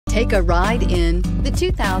Take a ride in the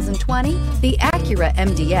 2020 the Acura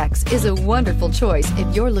MDX is a wonderful choice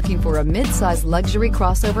if you're looking for a mid-size luxury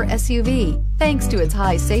crossover SUV. Thanks to its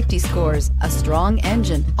high safety scores, a strong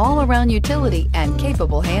engine, all-around utility, and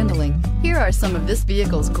capable handling. Here are some of this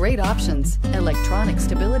vehicle's great options: electronic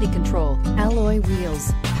stability control, alloy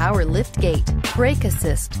wheels, power liftgate, brake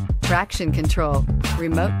assist, traction control,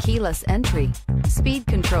 remote keyless entry, speed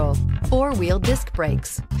control, four-wheel disc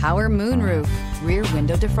brakes, power moonroof, rear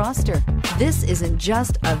window defroster. This isn't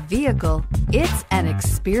just a vehicle, it's an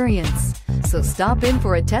experience. So stop in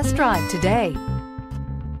for a test drive today.